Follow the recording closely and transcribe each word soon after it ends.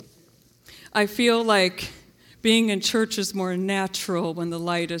I feel like being in church is more natural when the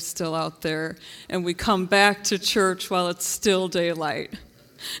light is still out there and we come back to church while it's still daylight.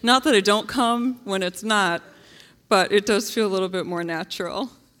 Not that I don't come when it's not, but it does feel a little bit more natural.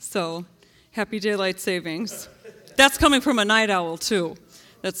 So, happy daylight savings. That's coming from a night owl, too.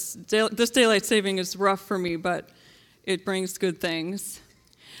 This daylight saving is rough for me, but it brings good things.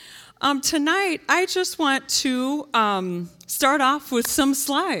 Tonight, I just want to start off with some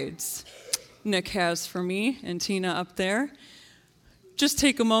slides Nick has for me and Tina up there. Just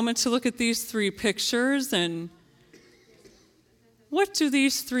take a moment to look at these three pictures, and what do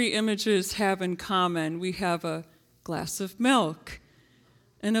these three images have in common? We have a glass of milk,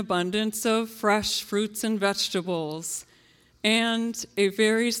 an abundance of fresh fruits and vegetables, and a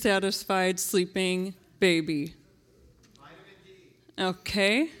very satisfied sleeping baby.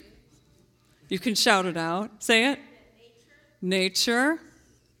 Okay. You can shout it out. Say it. Nature.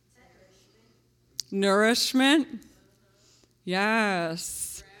 Nourishment.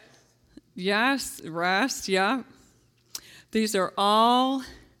 Yes. Yes. Rest. Yeah. These are all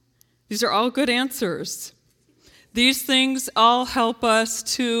good answers. These things all help us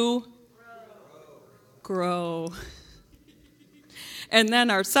to grow. And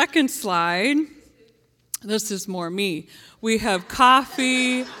then our second slide, this is more me. We have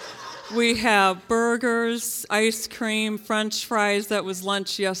coffee, we have burgers, ice cream, French fries, that was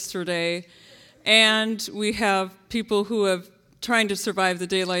lunch yesterday, and we have people who have trying to survive the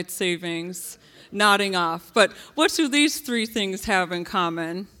daylight savings, nodding off. But what do these three things have in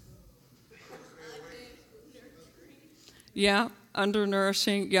common? Yeah,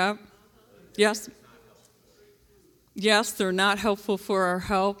 undernourishing, yeah. Yes. Yes, they're not helpful for our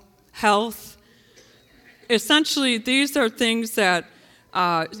health. Essentially, these are things that,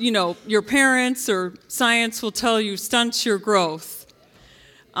 your parents or science will tell you stunt your growth.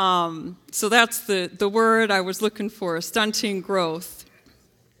 So that's the word I was looking for, stunting growth.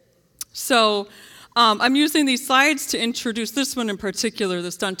 So I'm using these slides to introduce this one in particular,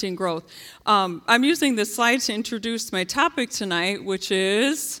 the stunting growth. I'm using this slide to introduce my topic tonight, which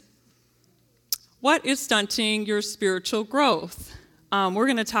is, what is stunting your spiritual growth? We're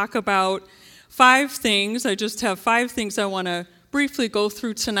going to talk about 5 things. I just have 5 things I want to briefly go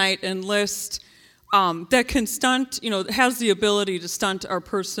through tonight and list that can stunt, has the ability to stunt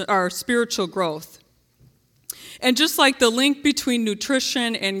our spiritual growth. And just like the link between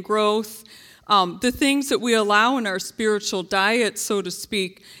nutrition and growth, the things that we allow in our spiritual diet, so to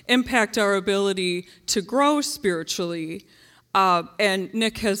speak, impact our ability to grow spiritually. And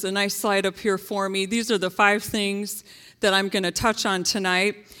Nick has a nice slide up here for me. These are the 5 things that I'm going to touch on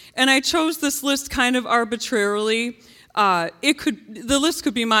tonight. And I chose this list kind of arbitrarily. The list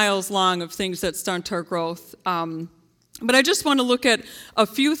could be miles long of things that stunt our growth. But I just want to look at a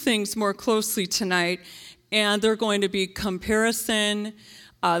few things more closely tonight. And they're going to be comparison.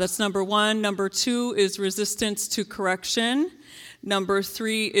 That's number 1. Number 2 is resistance to correction. Number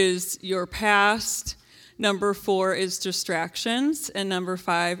 3 is your past. Number 4 is distractions, and number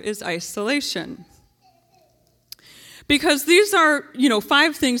 5 is isolation. Because these are,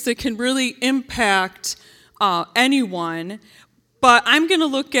 5 things that can really impact anyone, but I'm going to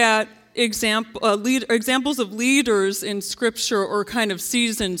look at examples of leaders in Scripture, or kind of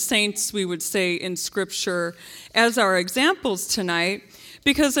seasoned saints, we would say, in Scripture, as our examples tonight,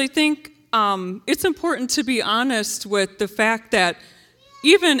 because I think it's important to be honest with the fact that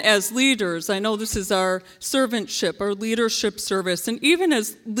even as leaders, I know this is our servantship, our leadership service, and even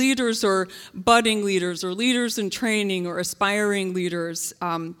as leaders or budding leaders or leaders in training or aspiring leaders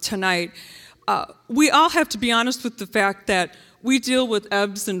tonight, we all have to be honest with the fact that we deal with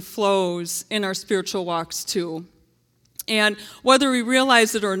ebbs and flows in our spiritual walks too. And whether we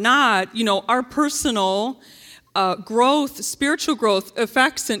realize it or not, our personal growth, spiritual growth,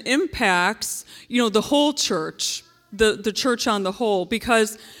 affects and impacts, the whole church. The church on the whole,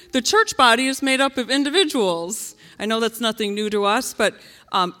 because the church body is made up of individuals. I know that's nothing new to us, but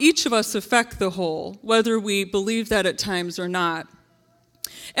each of us affect the whole, whether we believe that at times or not.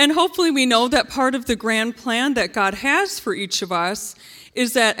 And hopefully we know that part of the grand plan that God has for each of us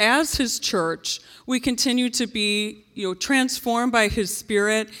is that as His church, we continue to be transformed by His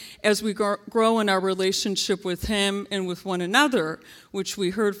Spirit as we grow in our relationship with Him and with one another, which we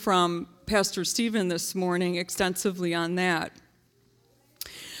heard from Pastor Stephen this morning extensively on that.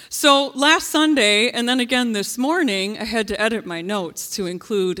 So last Sunday, and then again this morning, I had to edit my notes to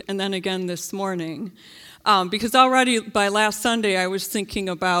include, and then again this morning, because already by last Sunday I was thinking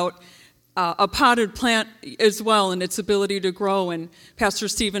about a potted plant as well and its ability to grow, and Pastor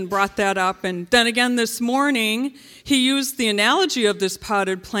Stephen brought that up. And then again this morning, he used the analogy of this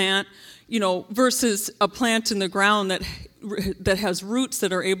potted plant, versus a plant in the ground that has roots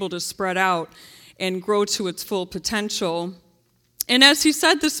that are able to spread out and grow to its full potential. And as he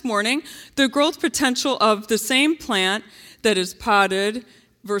said this morning, the growth potential of the same plant that is potted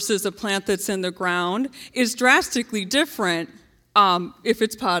versus a plant that's in the ground is drastically different if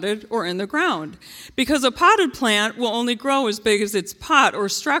it's potted or in the ground. Because a potted plant will only grow as big as its pot or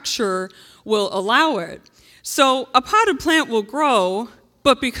structure will allow it. So a potted plant will grow,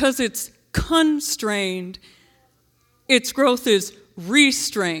 but because it's constrained, its growth is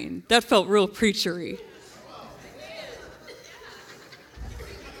restrained. That felt real preachery.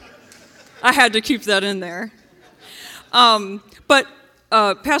 I had to keep that in there. But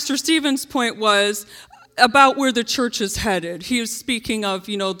Pastor Stephen's point was about where the church is headed. He was speaking of,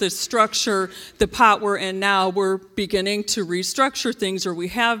 this structure, the pot we're in now. We're beginning to restructure things, or we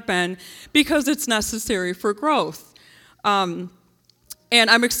have been, because it's necessary for growth. And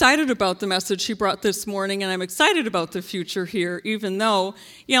I'm excited about the message he brought this morning, and I'm excited about the future here, even though,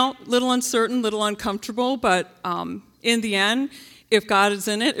 little uncertain, little uncomfortable, but in the end, if God is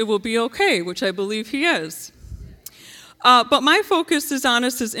in it, it will be okay, which I believe he is. But my focus is on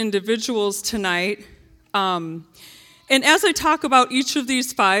us as individuals tonight. And as I talk about each of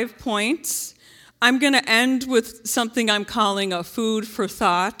these 5 points, I'm going to end with something I'm calling a food for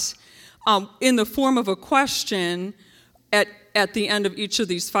thought, in the form of a question at the end of each of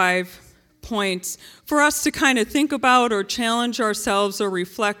these 5 points for us to kind of think about or challenge ourselves or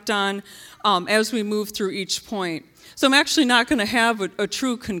reflect on as we move through each point. So I'm actually not going to have a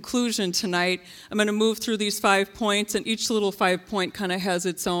true conclusion tonight. I'm going to move through these 5 points, and each little 5-point kind of has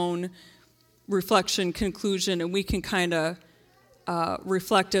its own reflection, conclusion, and we can kind of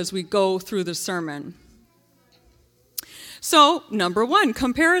reflect as we go through the sermon. So, number 1,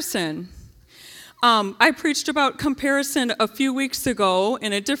 comparison. I preached about comparison a few weeks ago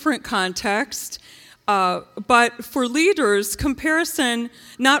in a different context, but for leaders, comparison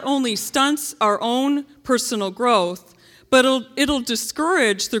not only stunts our own personal growth, but it'll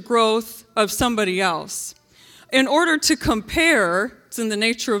discourage the growth of somebody else. In order to compare, it's in the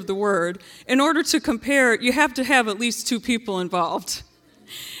nature of the word, in order to compare, you have to have at least 2 people involved.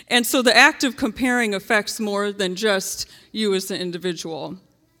 And so the act of comparing affects more than just you as an individual.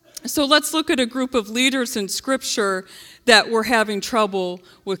 So let's look at a group of leaders in Scripture that were having trouble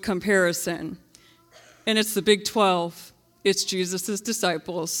with comparison. And it's the Big 12. It's Jesus'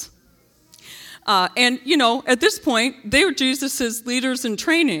 disciples. And at this point, they were Jesus' leaders in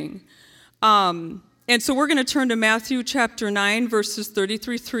training. And so we're going to turn to Matthew chapter 9, verses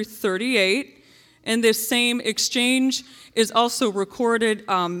 33 through 38. And this same exchange is also recorded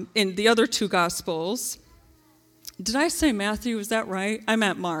in the other 2 Gospels. Did I say Matthew? Is that right? I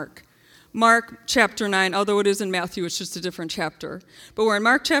meant Mark. Mark chapter 9, although it is in Matthew, it's just a different chapter. But we're in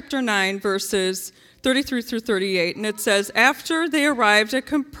Mark chapter 9, verses 33 through 38. And it says, after they arrived at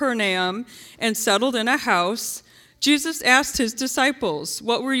Capernaum and settled in a house, Jesus asked his disciples,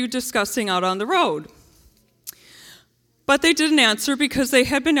 what were you discussing out on the road? But they didn't answer because they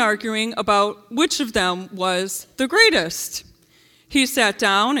had been arguing about which of them was the greatest. He sat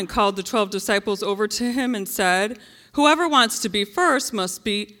down and called the 12 disciples over to him and said, whoever wants to be first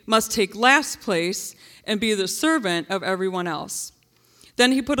must take last place and be the servant of everyone else.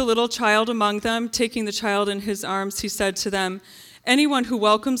 Then he put a little child among them. Taking the child in his arms, he said to them, anyone who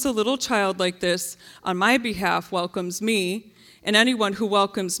welcomes a little child like this on my behalf welcomes me, and anyone who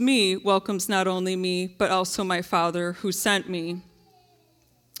welcomes me welcomes not only me, but also my Father who sent me.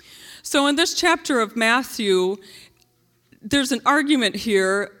 So in this chapter of Matthew, there's an argument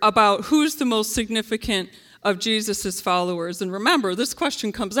here about who's the most significant of Jesus' followers. And remember, this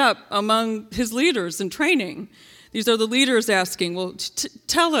question comes up among his leaders in training. These are the leaders asking, well,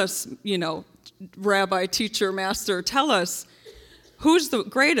 tell us, rabbi, teacher, master, tell us who's the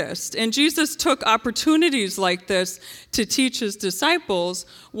greatest. And Jesus took opportunities like this to teach his disciples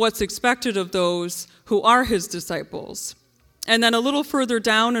what's expected of those who are his disciples. And then a little further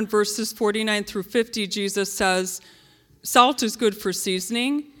down in verses 49 through 50, Jesus says, salt is good for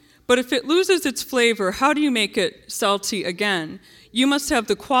seasoning, but if it loses its flavor, how do you make it salty again? You must have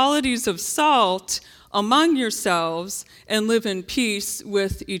the qualities of salt among yourselves and live in peace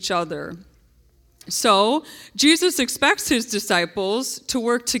with each other. So, Jesus expects his disciples to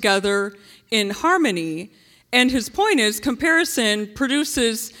work together in harmony, and his point is comparison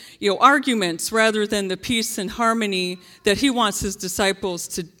produces, arguments rather than the peace and harmony that he wants his disciples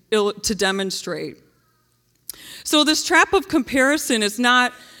to demonstrate. So this trap of comparison is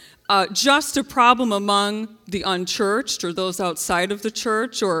not just a problem among the unchurched or those outside of the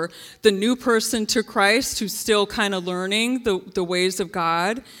church or the new person to Christ who's still kind of learning the ways of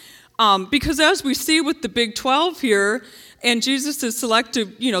God. Because as we see with the Big 12 here, and Jesus'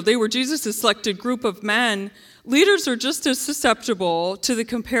 selected, they were Jesus' selected group of men, leaders are just as susceptible to the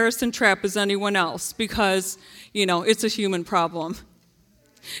comparison trap as anyone else because, it's a human problem.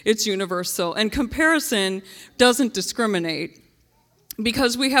 It's universal. And comparison doesn't discriminate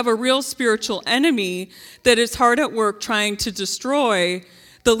because we have a real spiritual enemy that is hard at work trying to destroy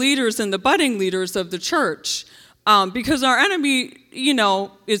the leaders and the budding leaders of the church. Because our enemy,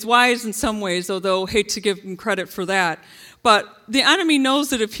 is wise in some ways, although I hate to give him credit for that. But the enemy knows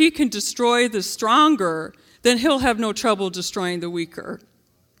that if he can destroy the stronger, then he'll have no trouble destroying the weaker.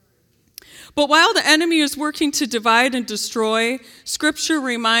 But while the enemy is working to divide and destroy, Scripture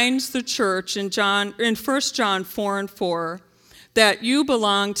reminds the church in 1 John 4:4 that you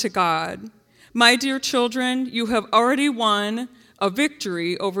belong to God. My dear children, you have already won a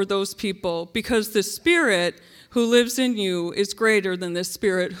victory over those people because the Spirit who lives in you is greater than the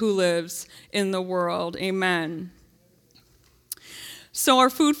spirit who lives in the world. Amen. So our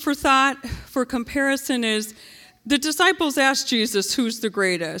food for thought, for comparison is, the disciples asked Jesus who's the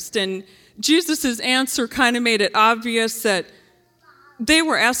greatest, and Jesus' answer kind of made it obvious that they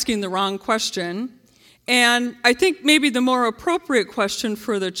were asking the wrong question. And I think maybe the more appropriate question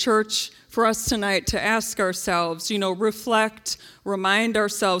for the church, for us tonight to ask ourselves, reflect, remind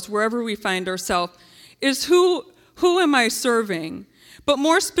ourselves, wherever we find ourselves, is who am I serving? But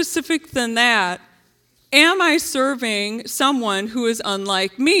more specific than that, am I serving someone who is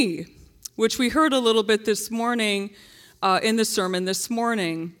unlike me? Which we heard a little bit this morning in the sermon this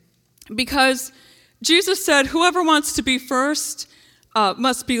morning. Because Jesus said, whoever wants to be first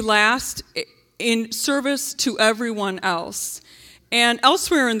must be last in service to everyone else. And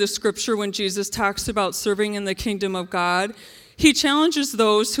elsewhere in the scripture, when Jesus talks about serving in the kingdom of God, he challenges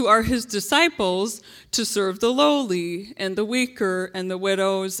those who are his disciples to serve the lowly and the weaker and the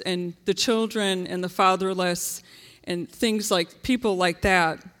widows and the children and the fatherless and things like people like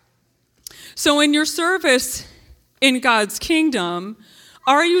that. So in your service in God's kingdom,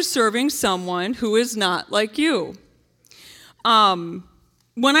 are you serving someone who is not like you?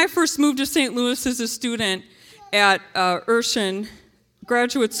 When I first moved to St. Louis as a student at Urshan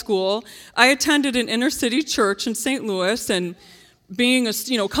Graduate School, I attended an inner city church in St. Louis, and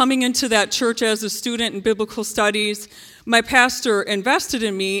coming into that church as a student in biblical studies, my pastor invested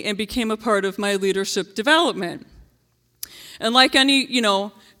in me and became a part of my leadership development. And like any,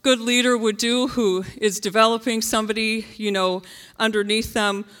 good leader would do who is developing somebody, underneath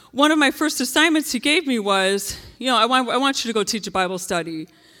them, one of my first assignments he gave me was, I want you to go teach a Bible study.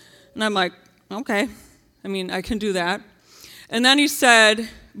 And I'm like, okay, I can do that. And then he said,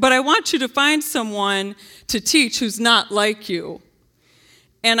 but I want you to find someone to teach who's not like you.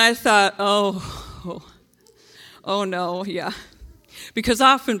 And I thought, oh no, yeah. Because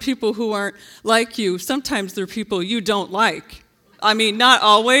often people who aren't like you, sometimes they're people you don't like. Not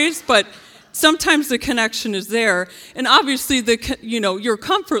always, but sometimes the connection is there. And obviously, your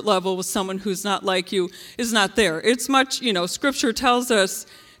comfort level with someone who's not like you is not there. It's much, Scripture tells us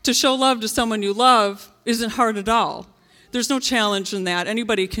to show love to someone you love isn't hard at all. There's no challenge in that.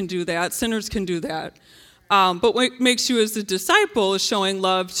 Anybody can do that. Sinners can do that. But what makes you as a disciple is showing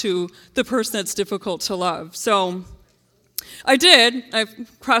love to the person that's difficult to love. So I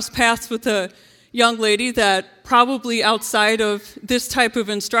crossed paths with a young lady that probably outside of this type of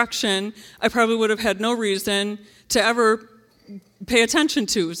instruction, I probably would have had no reason to ever pay attention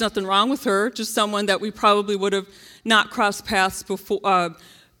to. There's nothing wrong with her, just someone that we probably would have not crossed paths before,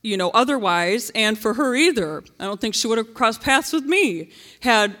 otherwise, and for her either. I don't think she would have crossed paths with me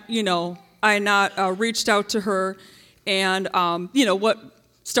had, I not reached out to her, and, what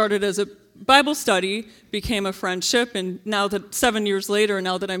started as a Bible study became a friendship, and now that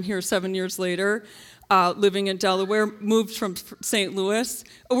I'm here 7 years later, living in Delaware, moved from St. Louis,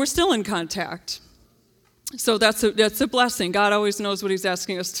 we're still in contact. So that's a blessing. God always knows what he's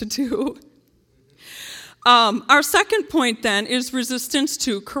asking us to do. Our second point, then, is resistance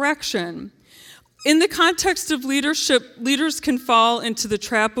to correction. In the context of leadership, leaders can fall into the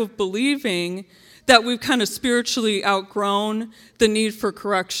trap of believing that we've kind of spiritually outgrown the need for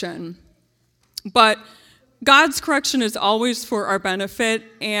correction. But God's correction is always for our benefit,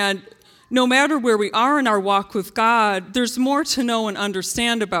 and no matter where we are in our walk with God, there's more to know and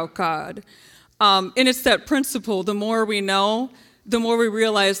understand about God. And it's that principle, the more we know, the more we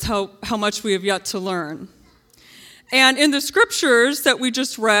realize how much we have yet to learn. And in the scriptures that we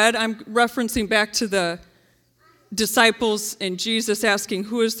just read, I'm referencing back to the disciples and Jesus asking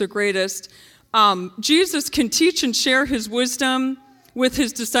who is the greatest, Jesus can teach and share his wisdom with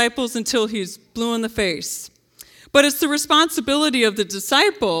his disciples until he's blue in the face. But it's the responsibility of the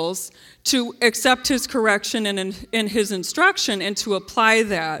disciples to accept his correction and his instruction and to apply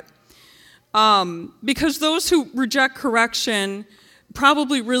that. Because those who reject correction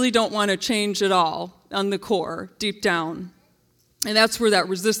probably really don't want to change at all on the core, deep down. And that's where that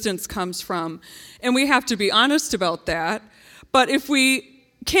resistance comes from. And we have to be honest about that. But if we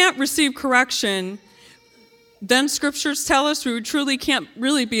can't receive correction, then scriptures tell us we truly can't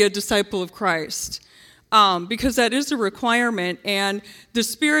really be a disciple of Christ. Because that is a requirement, and the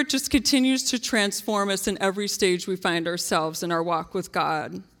Spirit just continues to transform us in every stage we find ourselves in our walk with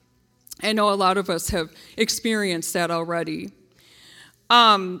God. I know a lot of us have experienced that already.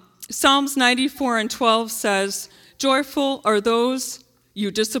 Psalms 94:12 says, "Joyful are those you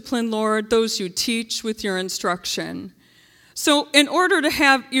discipline, Lord, those you teach with your instruction." So in order to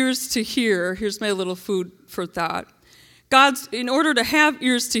have ears to hear, here's my little food for thought. In order to have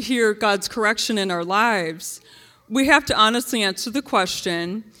ears to hear God's correction in our lives, we have to honestly answer the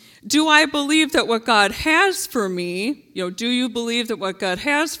question, do I believe that what God has for me, do you believe that what God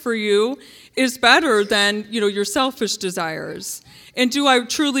has for you is better than, your selfish desires? And do I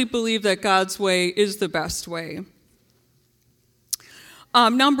truly believe that God's way is the best way?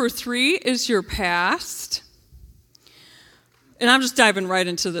 Number 3 is your past. And I'm just diving right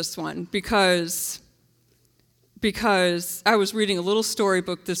into this one because I was reading a little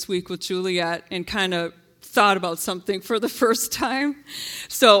storybook this week with Juliet and kind of thought about something for the first time.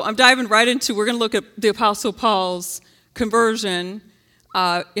 So I'm diving right into, we're going to look at the Apostle Paul's conversion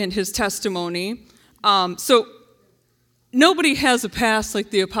in his testimony. So nobody has a past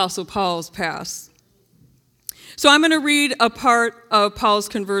like the Apostle Paul's past. So I'm going to read a part of Paul's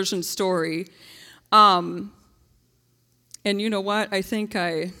conversion story. And you know what?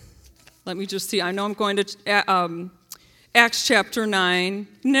 Let me just see. I know I'm going to Acts chapter 9.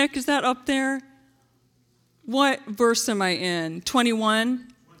 Nick, is that up there? What verse am I in?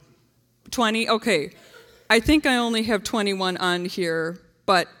 21? 20? Okay. I think I only have 21 on here,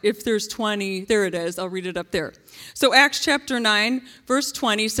 but if there's 20, there it is. I'll read it up there. So Acts chapter 9, verse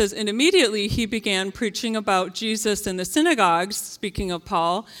 20 says, "And immediately he began preaching about Jesus in the synagogues," speaking of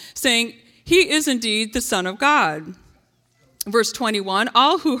Paul, saying, "He is indeed the Son of God." Verse 21,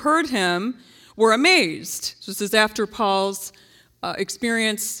 "All who heard him were amazed." So this is after Paul's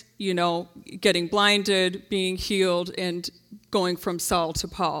experience, getting blinded, being healed, and going from Saul to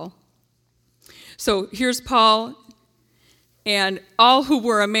Paul. So here's Paul, and all who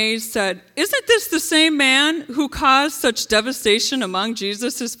were amazed said, "Isn't this the same man who caused such devastation among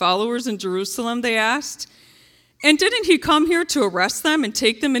Jesus' followers in Jerusalem?" they asked. "And didn't he come here to arrest them and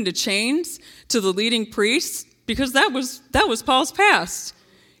take them into chains to the leading priests?" Because that was Paul's past.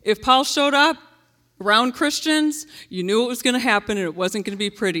 If Paul showed up around Christians, you knew it was going to happen and it wasn't going to be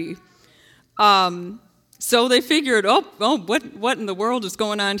pretty. So they figured, what in the world is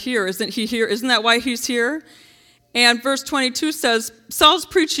going on here? Isn't he here? Isn't that why he's here? And verse 22 says, "Saul's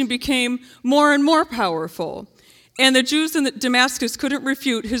preaching became more and more powerful, and the Jews in Damascus couldn't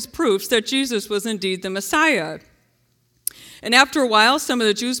refute his proofs that Jesus was indeed the Messiah. And after a while, some of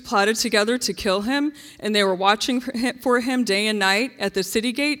the Jews plotted together to kill him, and they were watching for him day and night at the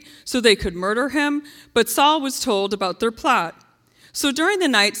city gate so they could murder him, but Saul was told about their plot. So during the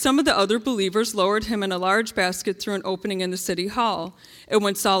night, some of the other believers lowered him in a large basket through an opening in the city hall. And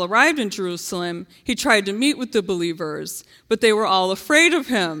when Saul arrived in Jerusalem, he tried to meet with the believers, but they were all afraid of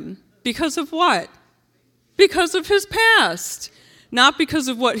him. Because of what? Because of his past. Not because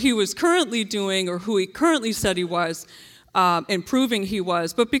of what he was currently doing or who he currently said he was, and proving he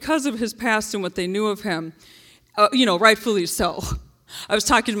was, but because of his past and what they knew of him, rightfully so. I was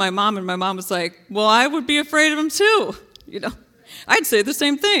talking to my mom, and my mom was like, "Well, I would be afraid of him too." I'd say the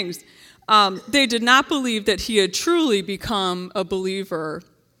same things. They did not believe that he had truly become a believer.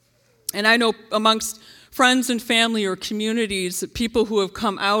 And I know amongst friends and family or communities, people who have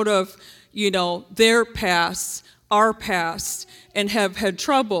come out of, their past, our past, and have had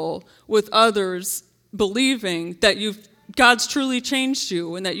trouble with others believing that God's truly changed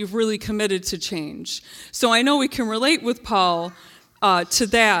you and that you've really committed to change. So I know we can relate with Paul to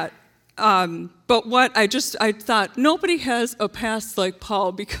that. But what I thought, nobody has a past like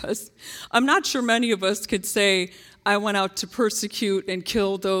Paul, because I'm not sure many of us could say, I went out to persecute and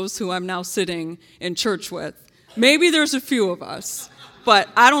kill those who I'm now sitting in church with. Maybe there's a few of us, but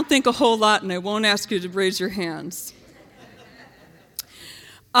I don't think a whole lot, and I won't ask you to raise your hands.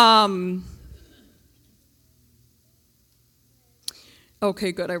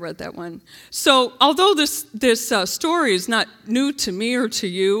 Okay, good. I read that one. So, although this story is not new to me or to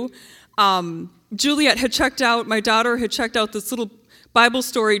you, Juliet had checked out, my daughter had checked out this little Bible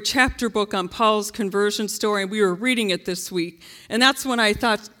story chapter book on Paul's conversion story, and we were reading it this week. And that's when I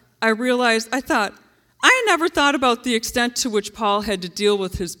realized, I never thought about the extent to which Paul had to deal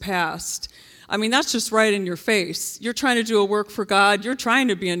with his past. I mean, that's just right in your face. You're trying to do a work for God. You're trying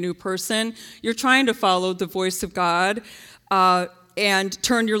to be a new person. You're trying to follow the voice of God and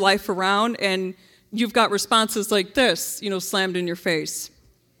turn your life around. And you've got responses like this, slammed in your face,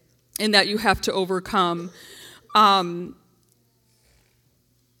 and that you have to overcome. But,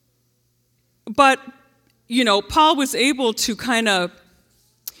 Paul was able to kind of,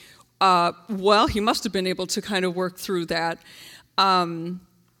 he must have been able to kind of work through that.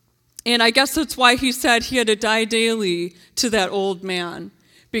 And I guess that's why he said he had to die daily to that old man.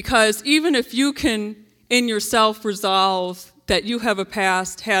 Because even if you can, in yourself, resolve that you have a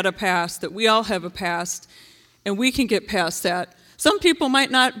past, had a past, that we all have a past, and we can get past that, some people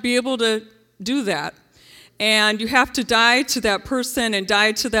might not be able to do that. And you have to die to that person and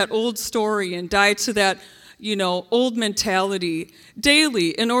die to that old story and die to that, old mentality daily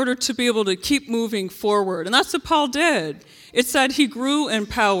in order to be able to keep moving forward. And that's what Paul did. It said he grew in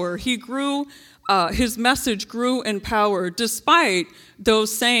power. He grew, his message grew in power, despite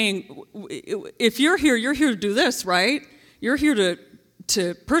those saying, if you're here to do this, right? You're here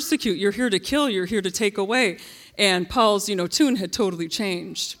to persecute. You're here to kill. You're here to take away. And Paul's, tune had totally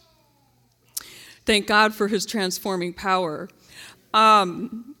changed. Thank God for his transforming power.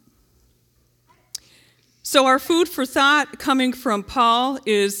 So our food for thought coming from Paul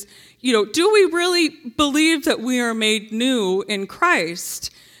is, do we really believe that we are made new in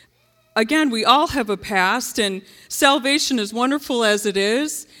Christ? Again, we all have a past, and salvation, as wonderful as it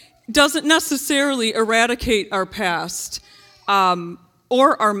is, doesn't necessarily eradicate our past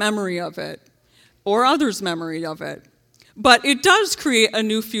or our memory of it or others' memory of it. But it does create a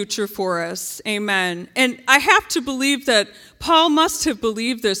new future for us. Amen. And I have to believe that Paul must have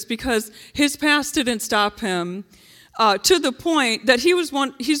believed this because his past didn't stop him to the point that he's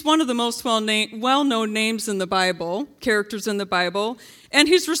one of the most well-known names in the Bible, characters in the Bible, and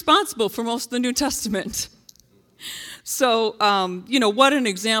he's responsible for most of the New Testament. So, what an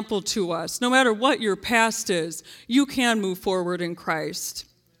example to us. No matter what your past is, you can move forward in Christ.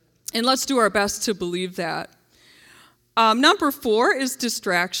 And let's do our best to believe that. Number 4 is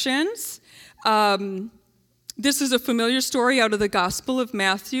distractions. This is a familiar story out of the Gospel of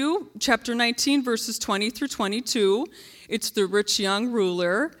Matthew, chapter 19, verses 20 through 22. It's the rich young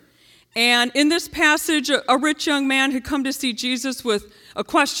ruler. And in this passage, a rich young man had come to see Jesus with a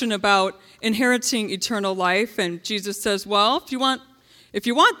question about inheriting eternal life. And Jesus says, well, if you want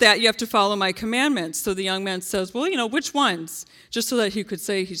that, you have to follow my commandments. So the young man says, well, which ones? Just so that he could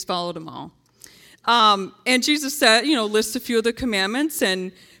say he's followed them all. And Jesus said, list a few of the commandments,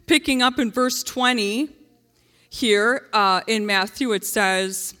 and picking up in verse 20 here in Matthew, it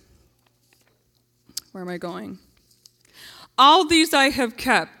says, where am I going? All these I have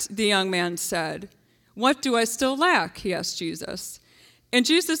kept, the young man said. What do I still lack? He asked Jesus. And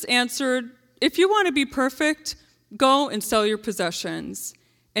Jesus answered, if you want to be perfect, go and sell your possessions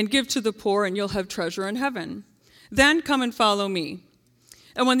and give to the poor, and you'll have treasure in heaven. Then come and follow me.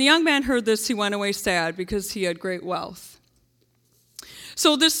 And when the young man heard this, he went away sad because he had great wealth.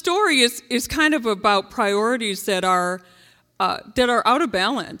 So this story is kind of about priorities that are out of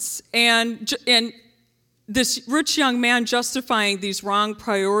balance, and this rich young man justifying these wrong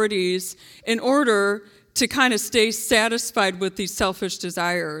priorities in order to kind of stay satisfied with these selfish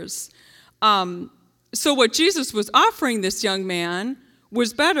desires. So what Jesus was offering this young man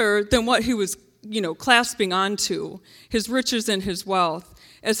was better than what he was, clasping onto, his riches and his wealth,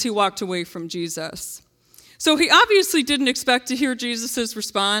 as he walked away from Jesus. So he obviously didn't expect to hear Jesus'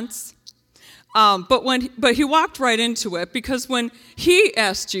 response, but he walked right into it, because when he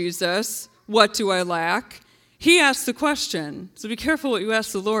asked Jesus, what do I lack? He asked the question. So be careful what you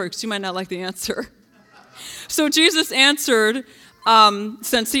ask the Lord, because you might not like the answer. So Jesus answered,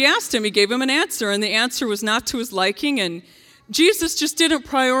 since he asked him, he gave him an answer, and the answer was not to his liking, and Jesus just didn't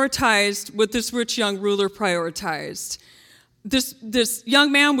prioritize what this rich young ruler prioritized. This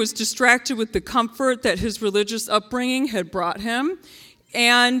young man was distracted with the comfort that his religious upbringing had brought him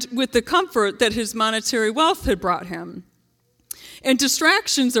and with the comfort that his monetary wealth had brought him. And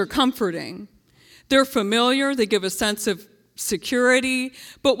distractions are comforting. They're familiar, they give a sense of security,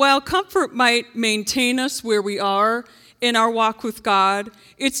 but while comfort might maintain us where we are in our walk with God,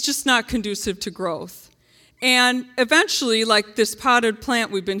 it's just not conducive to growth. And eventually, like this potted plant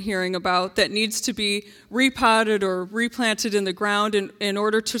we've been hearing about that needs to be repotted or replanted in the ground in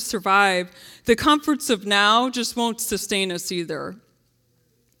order to survive, the comforts of now just won't sustain us either.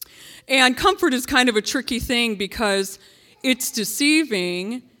 And comfort is kind of a tricky thing because it's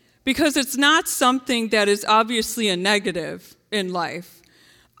deceiving, because it's not something that is obviously a negative in life.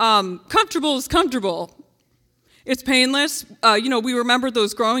 Comfortable is comfortable. It's painless. We remember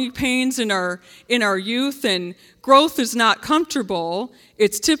those growing pains in our youth, and growth is not comfortable.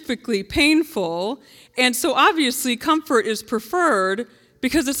 It's typically painful. And so obviously comfort is preferred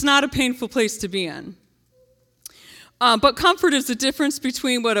because it's not a painful place to be in. But comfort is the difference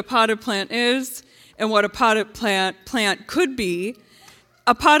between what a potted plant is and what a potted plant could be.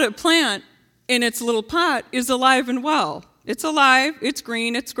 A potted plant in its little pot is alive and well. It's alive, it's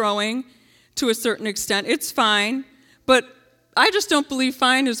green, it's growing. To a certain extent, it's fine, but I just don't believe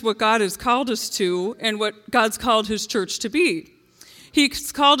fine is what God has called us to and what God's called his church to be.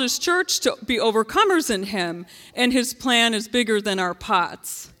 He's called his church to be overcomers in him, and his plan is bigger than our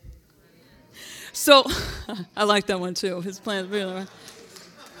pots. So, I like that one too. His plan is bigger than our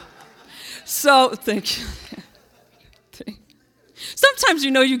pots. So, thank you. Sometimes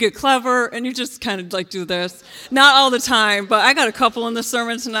you get clever and you just kind of like do this. Not all the time, but I got a couple in the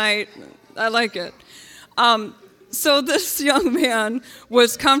sermon tonight. I like it. So this young man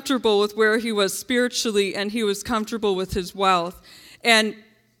was comfortable with where he was spiritually, and he was comfortable with his wealth. And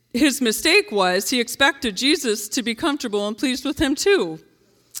his mistake was he expected Jesus to be comfortable and pleased with him too.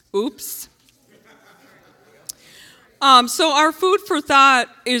 Oops. So our food for thought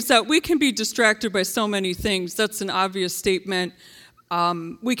is that we can be distracted by so many things. That's an obvious statement.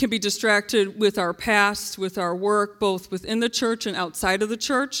 We can be distracted with our past, with our work, both within the church and outside of the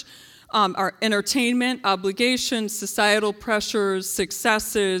church. Our entertainment, obligations, societal pressures,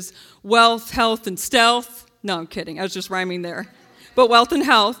 successes, wealth, health, and stealth. No, I'm kidding. I was just rhyming there. But wealth and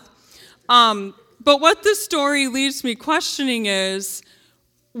health. But what this story leaves me questioning is,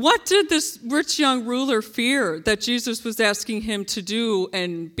 what did this rich young ruler fear that Jesus was asking him to do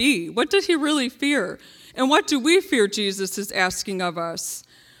and be? What did he really fear? And what do we fear Jesus is asking of us?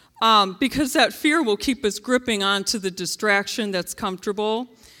 Because that fear will keep us gripping onto the distraction that's comfortable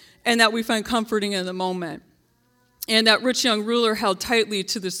and that we find comforting in the moment. And that rich young ruler held tightly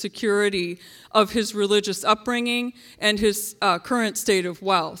to the security of his religious upbringing and his current state of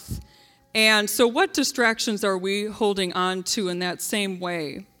wealth. And so what distractions are we holding on to in that same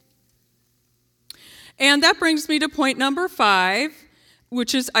way? And that brings me to point number 5,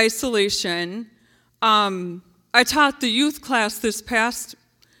 which is isolation. I taught the youth class this past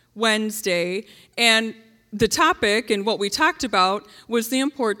Wednesday, and the topic and what we talked about was the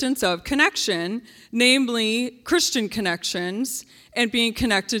importance of connection, namely Christian connections, and being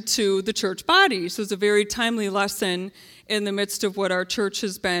connected to the church body. So it's a very timely lesson in the midst of what our church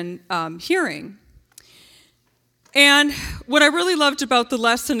has been hearing. And what I really loved about the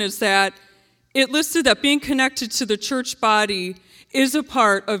lesson is that it listed that being connected to the church body is a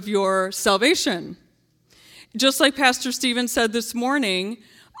part of your salvation. Just like Pastor Stephen said this morning,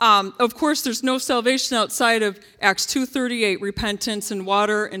 of course, there's no salvation outside of Acts 2:38, repentance and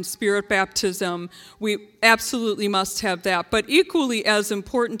water and spirit baptism. We absolutely must have that. But equally as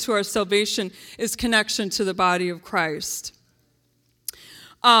important to our salvation is connection to the body of Christ.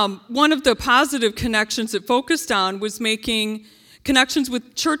 One of the positive connections it focused on was making connections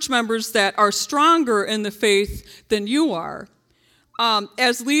with church members that are stronger in the faith than you are.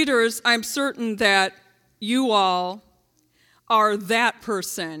 As leaders, I'm certain that you all are that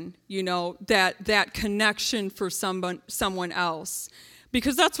person, that connection for someone else.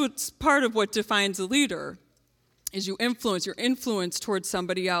 Because that's what's part of what defines a leader, is your influence towards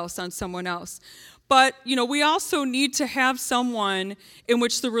somebody else, on someone else. But, we also need to have someone in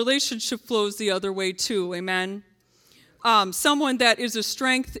which the relationship flows the other way too, amen? Someone that is a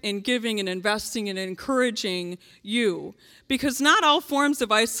strength in giving and investing and encouraging you. Because not all forms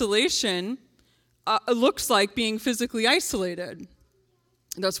of isolation looks like being physically isolated.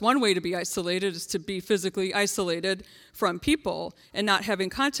 That's one way to be isolated, is to be physically isolated from people and not having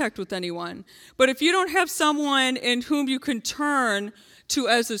contact with anyone. But if you don't have someone in whom you can turn to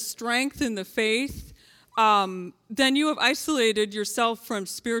as a strength in the faith, then you have isolated yourself from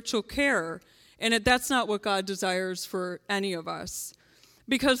spiritual care. And that's not what God desires for any of us.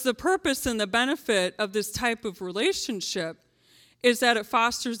 Because the purpose and the benefit of this type of relationship is that it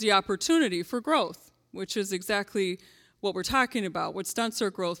fosters the opportunity for growth, which is exactly what we're talking about. What stunts our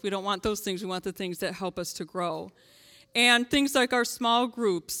growth? We don't want those things. We want the things that help us to grow. And things like our small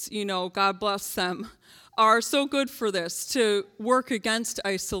groups, God bless them, are so good for this, to work against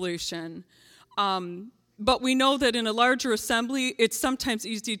isolation. But we know that in a larger assembly, it's sometimes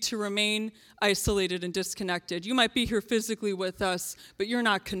easy to remain isolated and disconnected. You might be here physically with us, but you're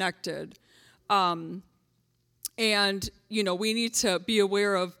not connected. And, we need to be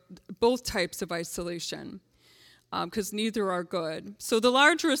aware of both types of isolation because neither are good. So the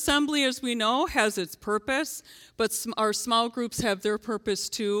larger assembly, as we know, has its purpose, but our small groups have their purpose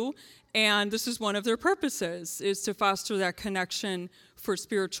too. And this is one of their purposes, is to foster that connection for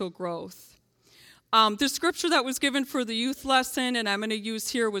spiritual growth. The scripture that was given for the youth lesson, and I'm going to use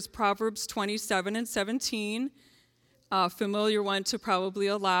here, was Proverbs 27:17. Familiar one to probably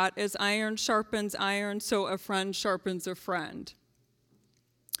a lot. As iron sharpens iron, so a friend sharpens a friend.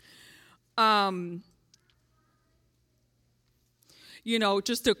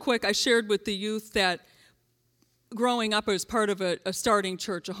 Just I shared with the youth that growing up I was part of a starting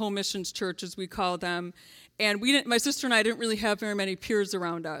church, a home missions church as we call them, and my sister and I didn't really have very many peers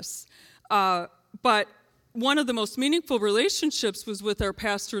around us. But one of the most meaningful relationships was with our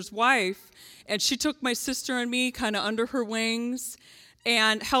pastor's wife, and she took my sister and me kind of under her wings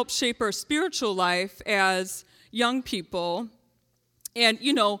and helped shape our spiritual life as young people. And,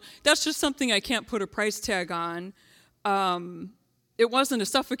 that's just something I can't put a price tag on. It wasn't a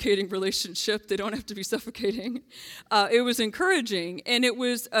suffocating relationship. They don't have to be suffocating. It was encouraging, and it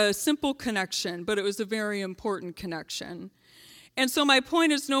was a simple connection, but it was a very important connection. And so my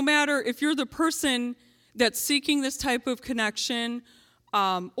point is, no matter if you're the person that's seeking this type of connection,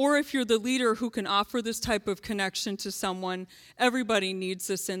 or if you're the leader who can offer this type of connection to someone, everybody needs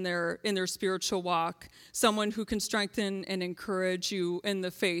this in their spiritual walk. Someone who can strengthen and encourage you in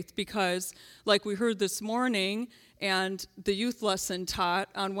the faith, because like we heard this morning and the youth lesson taught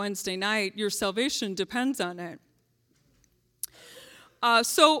on Wednesday night, your salvation depends on it.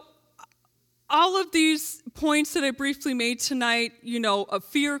 So all of these points that I briefly made tonight,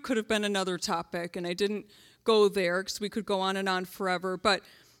 fear could have been another topic, and I didn't go there because we could go on and on forever. But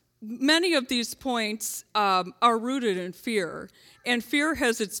many of these points are rooted in fear, and fear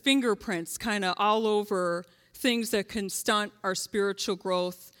has its fingerprints kind of all over things that can stunt our spiritual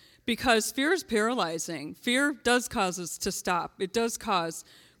growth, because fear is paralyzing. Fear does cause us to stop. It does cause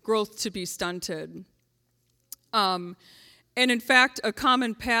growth to be stunted. And in fact, a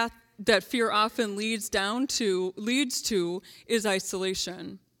common path that fear often leads to is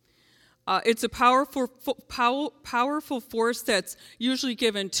isolation. It's a powerful force that's usually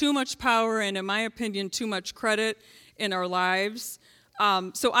given too much power and, in my opinion, too much credit in our lives.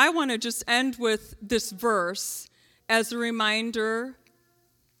 So I want to just end with this verse as a reminder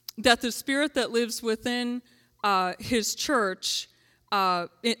that the Spirit that lives within His church,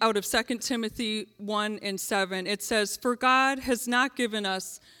 out of 2 Timothy 1:7, it says, "For God has not given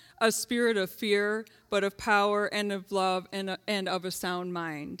us a spirit of fear, but of power and of love and of a sound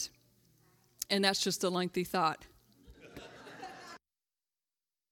mind." And that's just a lengthy thought.